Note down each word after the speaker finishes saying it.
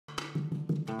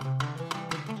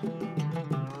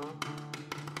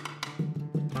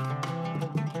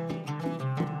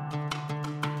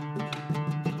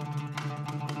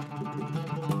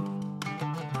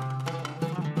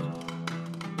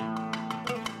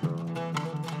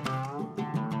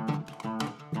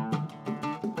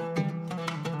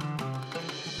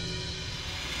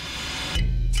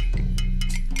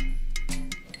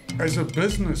As a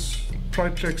business,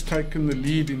 Protrack's taken the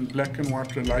lead in black and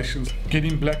white relations,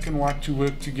 getting black and white to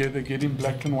work together, getting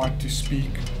black and white to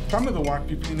speak. Some of the white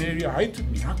people in the area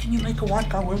hated me. How can you make a white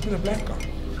guy work with a black guy?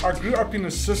 I grew up in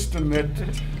a system that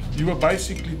you were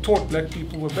basically taught black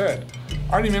people were bad.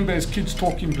 I remember as kids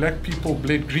talking black people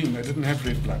bled green, they didn't have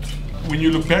red blood. When you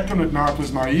look back on it now, it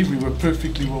was naive, we were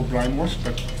perfectly well brainwashed,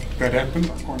 but that happened,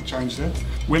 I can't change that.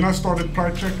 When I started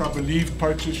Protrack, I believed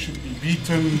poachers should be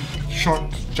beaten,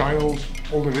 shot, jailed,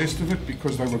 all the rest of it,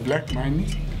 because they were black mainly,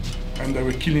 and they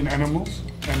were killing animals.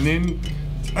 And then,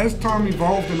 as time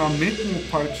evolved and I met more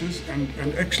poachers, and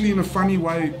actually in a funny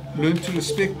way learned to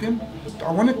respect them,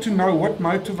 I wanted to know what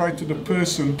motivated a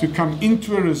person to come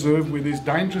into a reserve where there's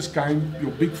dangerous game,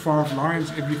 your big 5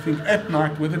 lions, everything, at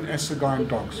night with an assegai and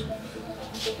dogs.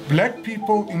 Black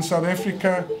people in South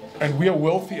Africa, and we are a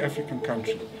wealthy African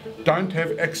country, don't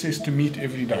have access to meat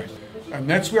every day. And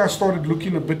that's where I started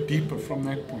looking a bit deeper from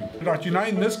that point. Right, you know,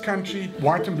 in this country,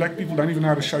 white and black people don't even know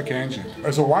how to shake hands yet.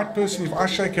 As a white person, if I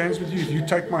shake hands with you, if you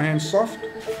take my hand soft,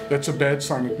 that's a bad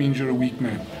sign. It means you're a weak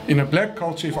man. In a black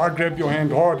culture, if I grab your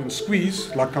hand hard and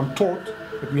squeeze, like I'm taught,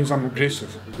 it means I'm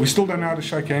aggressive. We still don't know how to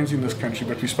shake hands in this country,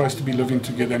 but we're supposed to be living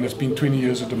together, and it's been 20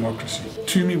 years of democracy.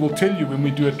 Tumi will tell you, when we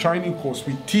do a training course,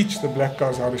 we teach the black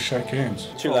guys how to shake hands.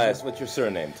 What's your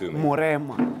surname, Tumi?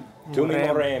 Morema. Tumi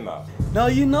Morema. Now,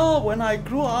 you know, when I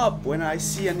grew up, when I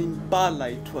see an impala,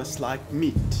 it was like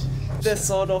meat. That's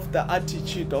sort of the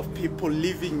attitude of people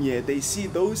living here. They see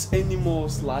those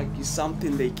animals like it's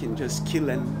something they can just kill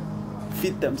and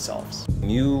feed themselves.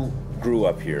 You grew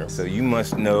up here, so you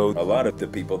must know a lot of the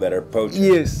people that are poaching.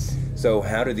 Yes. So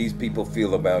how do these people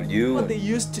feel about you? Well, they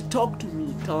used to talk to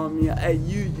me, tell me, hey,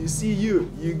 you see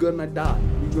you're gonna die,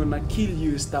 we're gonna kill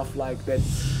you, stuff like that.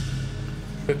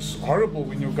 It's horrible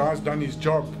when your guy's done his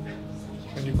job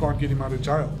and you can't get him out of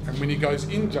jail. And when he goes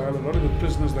in jail, a lot of the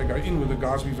prisoners, they go in with the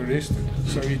guys we've arrested.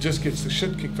 So he just gets the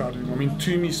shit kicked out of him. I mean,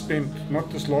 Tumi spent,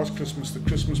 not this last Christmas, the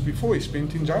Christmas before, he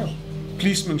spent in jail.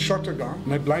 Policeman shot a guy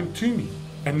and they blamed Tumi.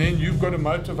 And then you've got to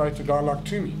motivate a guy like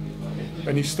Tumi.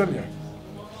 And he's still here.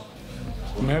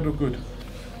 Mad or good?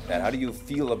 And how do you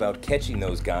feel about catching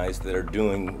those guys that are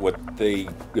doing what they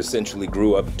essentially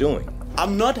grew up doing?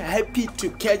 I'm not happy to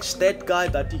catch that guy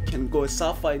that he can go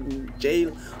suffer in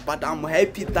jail, but I'm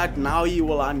happy that now he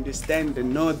will understand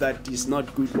and know that it's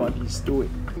not good what he's doing.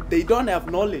 They don't have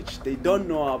knowledge, they don't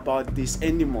know about these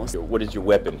animals. What is your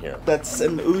weapon here? That's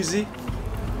an Uzi.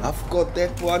 I've got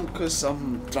that one because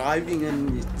I'm driving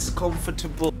and it's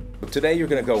comfortable. Today you're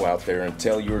going to go out there and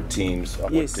tell your teams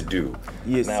what to do.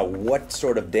 Yes. Now, what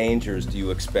sort of dangers do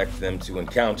you expect them to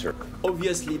encounter?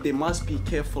 Obviously, they must be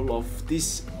careful of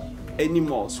these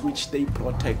animals which they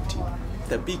protect.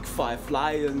 The big 5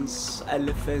 lions,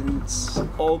 elephants,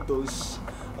 all those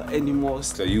animals.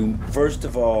 So you first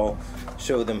of all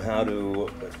show them how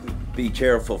to be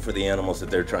careful for the animals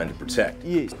that they're trying to protect.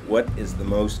 Yes. What is the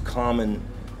most common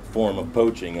form of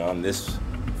poaching on this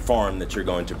farm that you're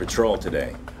going to patrol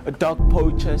today? Dog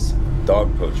poachers.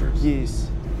 Dog poachers? Yes.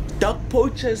 Dog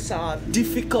poachers are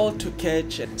difficult to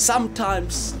catch.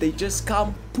 Sometimes they just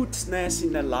come, put snares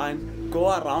in a line, go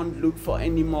around, look for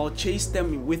animal, chase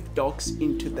them with dogs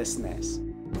into the snares.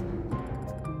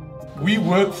 We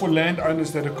work for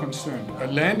landowners that are concerned. A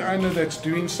landowner that's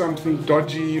doing something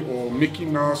dodgy or Mickey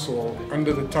Mouse or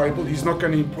under the table, he's not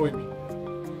going to employ me.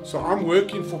 So I'm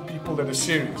working for people that are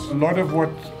serious. A lot of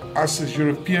what us as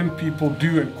European people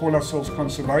do and call ourselves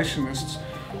conservationists,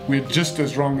 we're just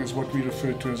as wrong as what we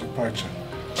refer to as a poacher.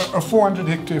 A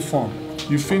 400-hectare farm,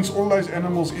 you fence all those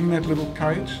animals in that little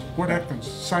cage, what happens?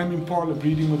 Same impala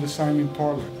breeding with the same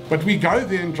impala. But we go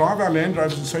there and drive our Land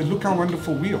Rovers and say, look how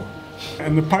wonderful we are.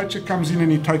 And the poacher comes in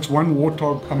and he takes 1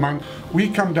 warthog a month. We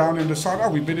come down and decide, oh,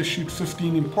 we better shoot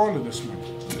 15 impala this month.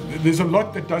 There's a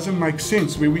lot that doesn't make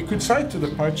sense where we could say to the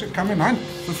poacher, come and hunt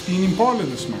 15 impala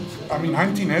this month. I mean,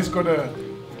 hunting has got a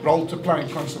role to play in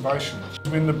conservation.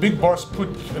 When the big boss put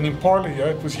an impala here,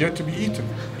 it was here to be eaten.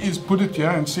 He's put it here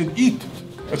and said, eat it.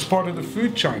 It's part of the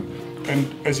food chain.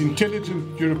 And as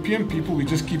intelligent European people, we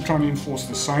just keep trying to enforce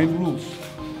the same rules.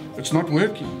 It's not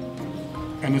working.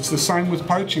 And it's the same with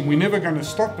poaching. We're never going to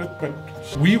stop it, but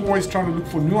we're always trying to look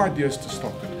for new ideas to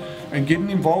stop it. And getting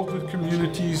involved with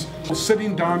communities,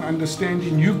 sitting down,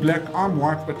 understanding, you black, I'm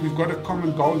white, but we've got a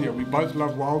common goal here. We both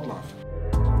love wildlife.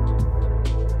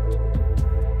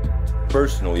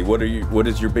 Personally, what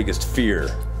is your biggest fear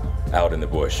out in the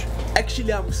bush?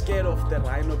 Actually, I'm scared of the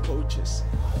rhino poachers.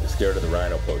 You're scared of the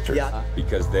rhino poachers? Yeah.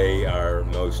 Because they are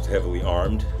most heavily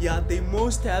armed? Yeah, they're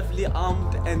most heavily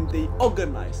armed and they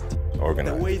organized.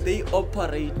 Organized. The way they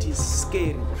operate is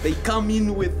scary. They come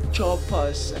in with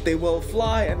choppers. They will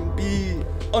fly and be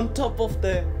on top of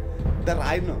the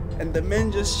rhino. And the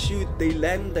men just shoot. They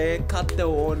land there, cut the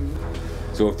horn.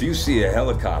 So if you see a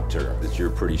helicopter that you're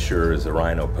pretty sure is a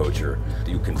rhino poacher,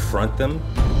 do you confront them?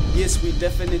 Yes, we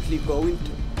definitely going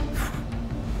to.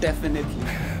 Definitely.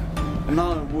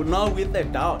 No, not with a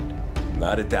doubt.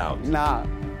 Not a doubt. Nah.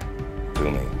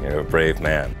 Tumi, you're a brave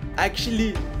man.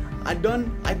 Actually, I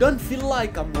don't feel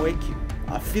like I'm working.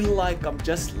 I feel like I'm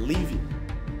just living.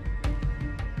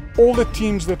 All the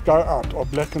teams that go out are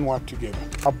black and white together.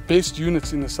 Our best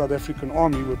units in the South African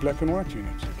Army were black and white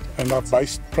units. And I've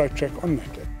based Protrack on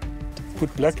that.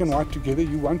 Put black and white together,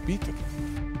 you won't beat it.